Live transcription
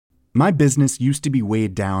My business used to be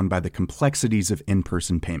weighed down by the complexities of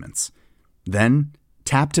in-person payments. Then,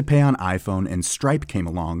 Tap to Pay on iPhone and Stripe came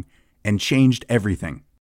along and changed everything.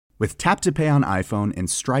 With Tap to Pay on iPhone and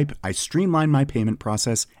Stripe, I streamlined my payment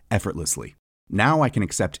process effortlessly. Now I can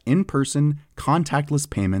accept in-person, contactless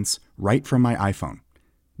payments right from my iPhone.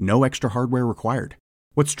 No extra hardware required.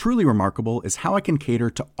 What's truly remarkable is how I can cater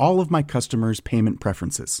to all of my customers' payment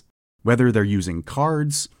preferences. Whether they're using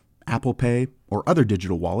cards, Apple Pay, or other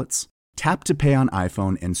digital wallets, Tap to Pay on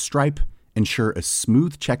iPhone and Stripe ensure a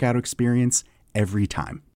smooth checkout experience every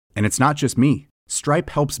time. And it's not just me.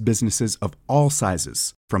 Stripe helps businesses of all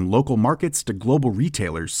sizes, from local markets to global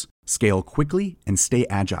retailers, scale quickly and stay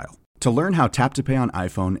agile. To learn how Tap to Pay on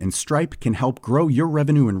iPhone and Stripe can help grow your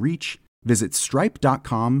revenue and reach, visit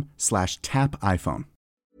stripe.com/tapiphone.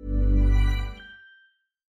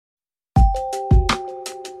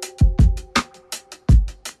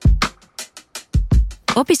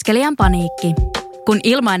 Opiskelijan paniikki, kun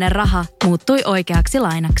ilmainen raha muuttui oikeaksi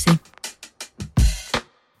lainaksi.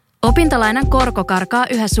 Opintolainan korko karkaa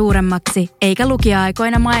yhä suuremmaksi, eikä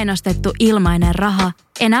lukija-aikoina mainostettu ilmainen raha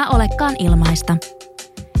enää olekaan ilmaista.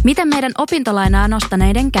 Miten meidän opintolainaa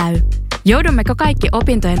nostaneiden käy? Joudummeko kaikki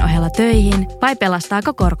opintojen ohella töihin vai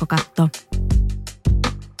pelastaako korkokatto?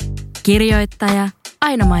 Kirjoittaja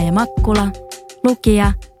Aino-Maija Makkula,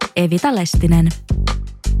 lukija Evita Lestinen.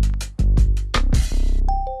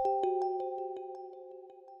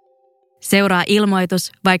 Seuraa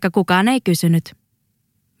ilmoitus, vaikka kukaan ei kysynyt.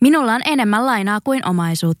 Minulla on enemmän lainaa kuin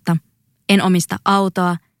omaisuutta. En omista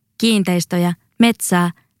autoa, kiinteistöjä,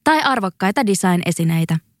 metsää tai arvokkaita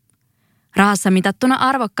design-esineitä. Rahassa mitattuna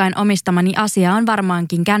arvokkain omistamani asia on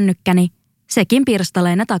varmaankin kännykkäni, sekin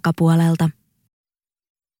pirstaleina takapuolelta.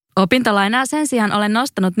 Opintolainaa sen sijaan olen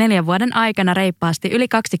nostanut 4 vuoden aikana reippaasti yli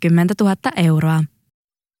 20 000 euroa.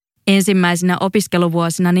 Ensimmäisinä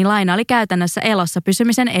opiskeluvuosinani laina oli käytännössä elossa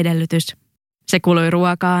pysymisen edellytys. Se kului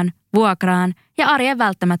ruokaan, vuokraan ja arjen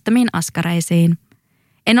välttämättömiin askareisiin.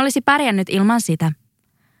 En olisi pärjännyt ilman sitä.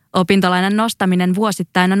 Opintolainan nostaminen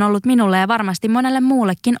vuosittain on ollut minulle ja varmasti monelle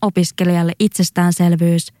muullekin opiskelijalle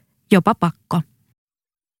itsestäänselvyys, jopa pakko.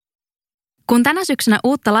 Kun tänä syksynä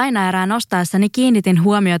uutta lainaerää nostaessani kiinnitin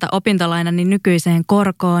huomiota opintolainani nykyiseen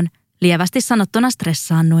korkoon, lievästi sanottuna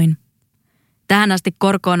stressaannuin. Tähän asti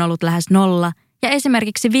korko on ollut lähes 0 ja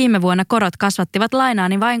esimerkiksi viime vuonna korot kasvattivat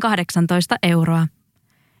lainaani vain 18 euroa.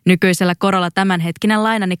 Nykyisellä korolla tämänhetkinen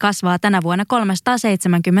lainani kasvaa tänä vuonna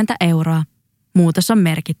 370 euroa. Muutos on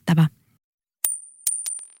merkittävä.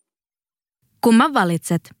 Kumman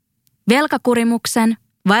valitset? Velkakurimuksen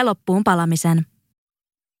vai loppuun palamisen?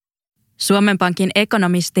 Suomen Pankin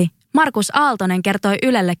ekonomisti Markus Aaltonen kertoi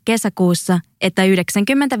Ylelle kesäkuussa, että 95%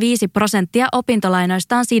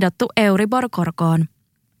 opintolainoista on sidottu Euribor-korkoon.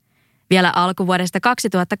 Vielä alkuvuodesta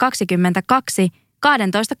 2022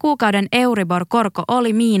 12 kuukauden Euribor-korko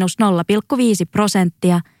oli -0,5%,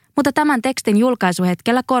 mutta tämän tekstin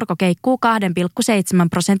julkaisuhetkellä korko keikkuu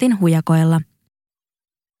 2,7% hujakoilla.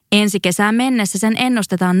 Ensi kesään mennessä sen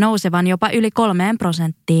ennustetaan nousevan jopa yli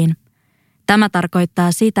 3%. Tämä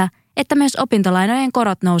tarkoittaa sitä, että myös opintolainojen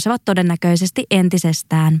korot nousevat todennäköisesti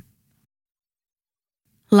entisestään.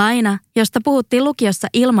 Laina, josta puhuttiin lukiossa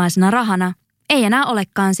ilmaisena rahana, ei enää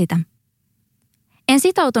olekaan sitä. En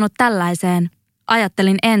sitoutunut tällaiseen,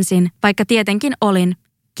 ajattelin ensin, vaikka tietenkin olin,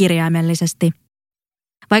 kirjaimellisesti.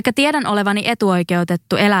 Vaikka tiedän olevani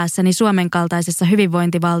etuoikeutettu eläessäni Suomen kaltaisessa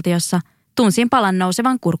hyvinvointivaltiossa, tunsin palan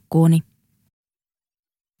nousevan kurkkuuni.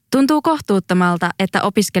 Tuntuu kohtuuttomalta, että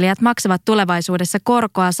opiskelijat maksavat tulevaisuudessa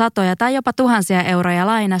korkoa satoja tai jopa tuhansia euroja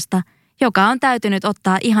lainasta, joka on täytynyt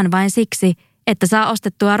ottaa ihan vain siksi, että saa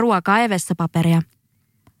ostettua ruokaa ja vessapaperia.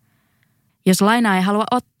 Jos lainaa ei halua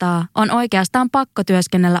ottaa, on oikeastaan pakko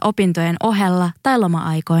työskennellä opintojen ohella tai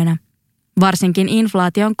loma-aikoina. Varsinkin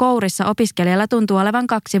inflaation kourissa opiskelijalla tuntuu olevan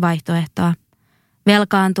 2 vaihtoehtoa.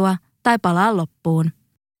 Velkaantua tai palaa loppuun.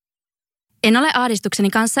 En ole ahdistukseni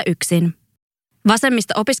kanssa yksin.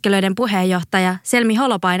 Vasemmisto-opiskelijoiden puheenjohtaja Selmi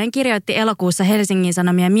Holopainen kirjoitti elokuussa Helsingin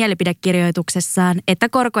Sanomien mielipidekirjoituksessaan, että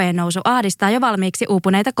korkojen nousu ahdistaa jo valmiiksi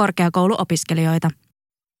uupuneita korkeakouluopiskelijoita.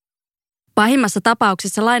 Pahimmassa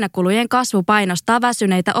tapauksessa lainakulujen kasvu painostaa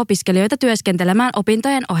väsyneitä opiskelijoita työskentelemään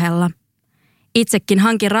opintojen ohella. Itsekin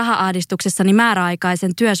hankin raha-ahdistuksessani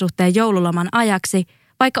määräaikaisen työsuhteen joululoman ajaksi,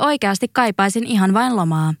 vaikka oikeasti kaipaisin ihan vain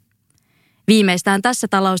lomaa. Viimeistään tässä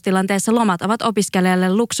taloustilanteessa lomat ovat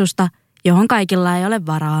opiskelijalle luksusta, johon kaikilla ei ole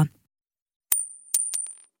varaa.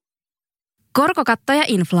 Korkokatto ja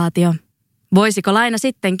inflaatio. Voisiko laina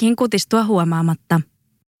sittenkin kutistua huomaamatta?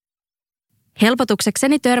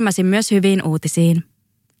 Helpotuksekseni törmäsin myös hyviin uutisiin.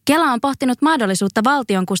 Kela on pohtinut mahdollisuutta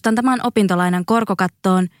valtion kustantamaan opintolainan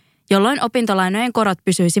korkokattoon, jolloin opintolainojen korot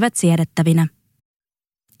pysyisivät siedettävinä.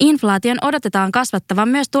 Inflaation odotetaan kasvattavan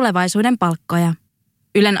myös tulevaisuuden palkkoja.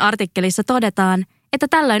 Ylen artikkelissa todetaan, että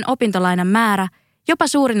tällöin opintolainan määrä, jopa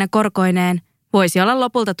suurine korkoineen, voisi olla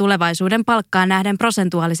lopulta tulevaisuuden palkkaan nähden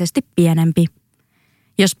prosentuaalisesti pienempi.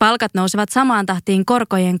 Jos palkat nousevat samaan tahtiin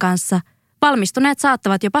korkojen kanssa, valmistuneet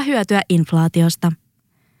saattavat jopa hyötyä inflaatiosta.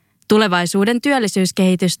 Tulevaisuuden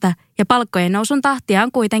työllisyyskehitystä ja palkkojen nousun tahtia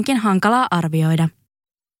on kuitenkin hankalaa arvioida.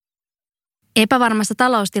 Epävarmassa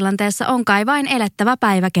taloustilanteessa on kai vain elettävä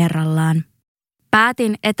päivä kerrallaan.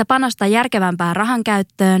 Päätin, että panostan järkevämpään rahan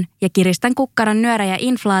käyttöön ja kiristän kukkaron nyörejä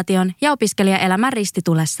inflaation ja opiskelijaelämän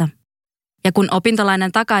ristitulessa. Ja kun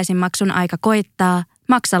opintolainan takaisinmaksun aika koittaa,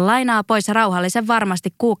 maksan lainaa pois rauhallisen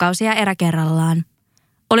varmasti kuukausia erä kerrallaan.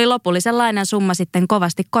 Oli lopullisen lainan summa sitten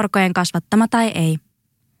kovasti korkojen kasvattama tai ei.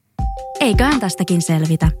 Eiköhän tästäkin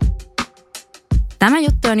selvitä. Tämä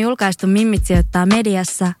juttu on julkaistu Mimmit sijoittaa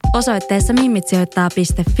mediassa osoitteessa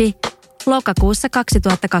mimmitsijoittaa.fi lokakuussa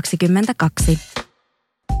 2022.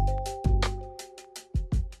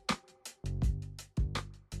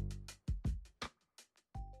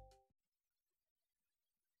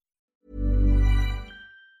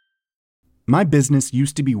 My business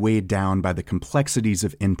used to be weighed down by the complexities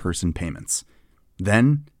of in-person payments.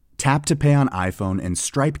 Then, Tap to Pay on iPhone and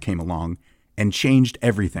Stripe came along and changed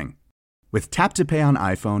everything. With Tap to Pay on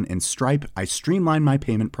iPhone and Stripe, I streamlined my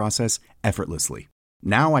payment process effortlessly.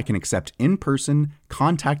 Now I can accept in-person,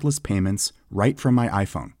 contactless payments right from my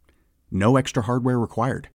iPhone. No extra hardware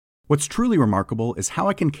required. What's truly remarkable is how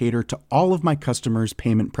I can cater to all of my customers'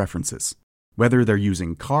 payment preferences. Whether they're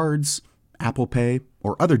using cards, Apple Pay,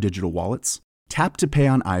 or other digital wallets, Tap to Pay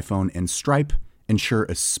on iPhone and Stripe ensure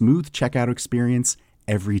a smooth checkout experience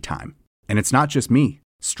every time. And it's not just me.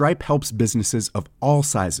 Stripe helps businesses of all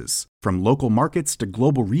sizes, from local markets to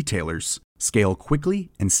global retailers, scale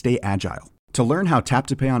quickly and stay agile. To learn how Tap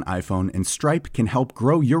to Pay on iPhone and Stripe can help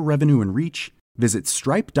grow your revenue and reach, visit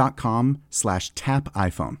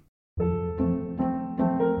stripe.com/tapiphone.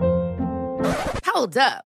 Hold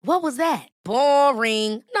up. What was that?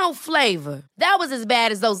 Boring. No flavor. That was as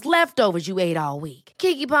bad as those leftovers you ate all week.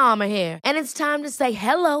 Keke Palmer here, and it's time to say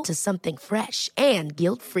hello to something fresh and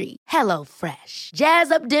guilt-free. Hello Fresh.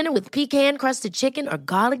 Jazz up dinner with pecan-crusted chicken or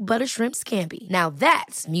garlic butter shrimp scampi. Now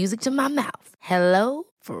that's music to my mouth. Hello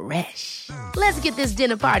Fresh. Let's get this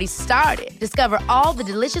dinner party started. Discover all the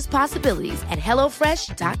delicious possibilities at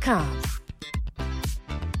hellofresh.com.